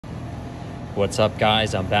What's up,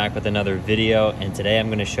 guys? I'm back with another video, and today I'm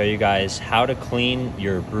going to show you guys how to clean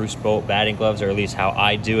your Bruce Bolt batting gloves, or at least how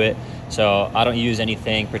I do it. So I don't use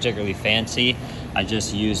anything particularly fancy. I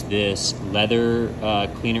just use this leather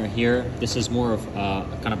cleaner here. This is more of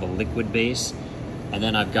kind of a liquid base, and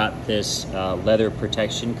then I've got this leather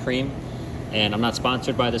protection cream. And I'm not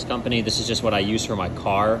sponsored by this company. This is just what I use for my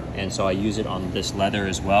car, and so I use it on this leather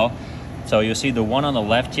as well. So you'll see the one on the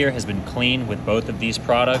left here has been cleaned with both of these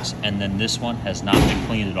products, and then this one has not been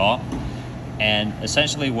cleaned at all. And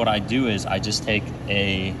essentially what I do is I just take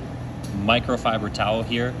a microfiber towel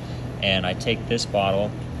here, and I take this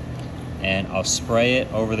bottle and I'll spray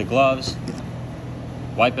it over the gloves,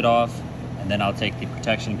 wipe it off, and then I'll take the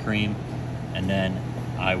protection cream, and then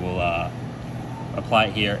I will apply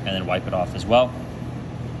it here and then wipe it off as well.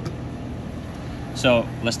 So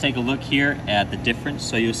let's take a look here at the difference.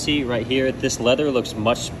 So you'll see right here, this leather looks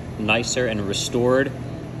much nicer and restored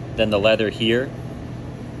than the leather here.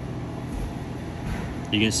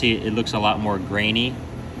 You can see it looks a lot more grainy.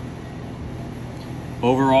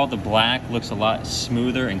 Overall, the black looks a lot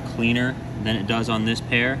smoother and cleaner than it does on this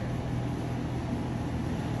pair.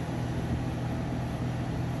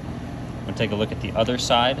 We'll take a look at the other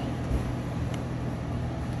side.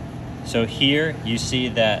 So here you see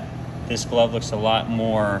that this glove looks a lot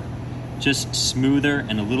more just smoother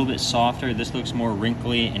and a little bit softer. This looks more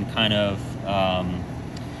wrinkly and kind of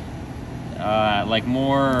like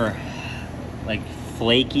more like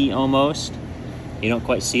flaky almost. You don't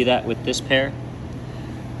quite see that with this pair.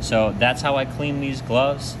 So that's how I clean these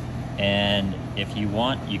gloves. And if you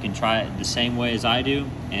want, you can try it the same way as I do.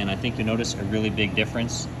 And I think you'll notice a really big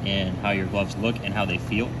difference in how your gloves look and how they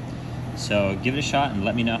feel. So give it a shot and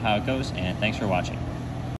let me know how it goes. And thanks for watching.